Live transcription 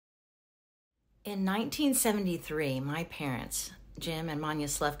In 1973, my parents, Jim and Manya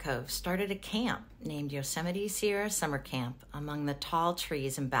Slevkov, started a camp named Yosemite Sierra Summer Camp among the tall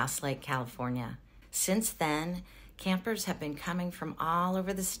trees in Bass Lake, California. Since then, campers have been coming from all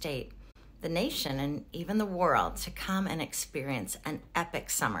over the state, the nation, and even the world to come and experience an epic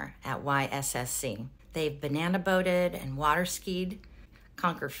summer at YSSC. They've banana boated and water skied,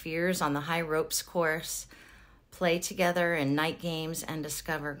 conquer fears on the high ropes course, play together in night games, and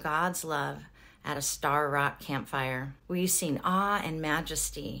discover God's love at a Star Rock campfire. We've seen awe and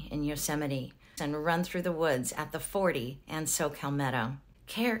majesty in Yosemite and run through the woods at the 40 and Soquel Meadow.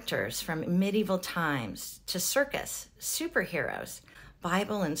 Characters from medieval times to circus, superheroes,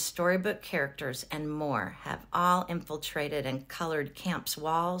 Bible and storybook characters, and more have all infiltrated and colored camp's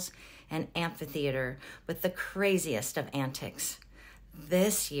walls and amphitheater with the craziest of antics.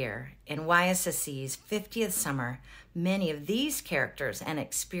 This year, in YSSC's 50th summer, many of these characters and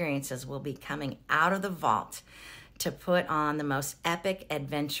experiences will be coming out of the vault to put on the most epic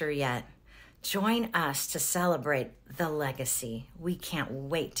adventure yet. Join us to celebrate the legacy. We can't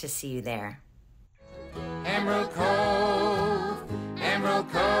wait to see you there. Emerald Cove,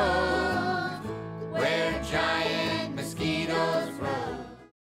 Emerald Cove.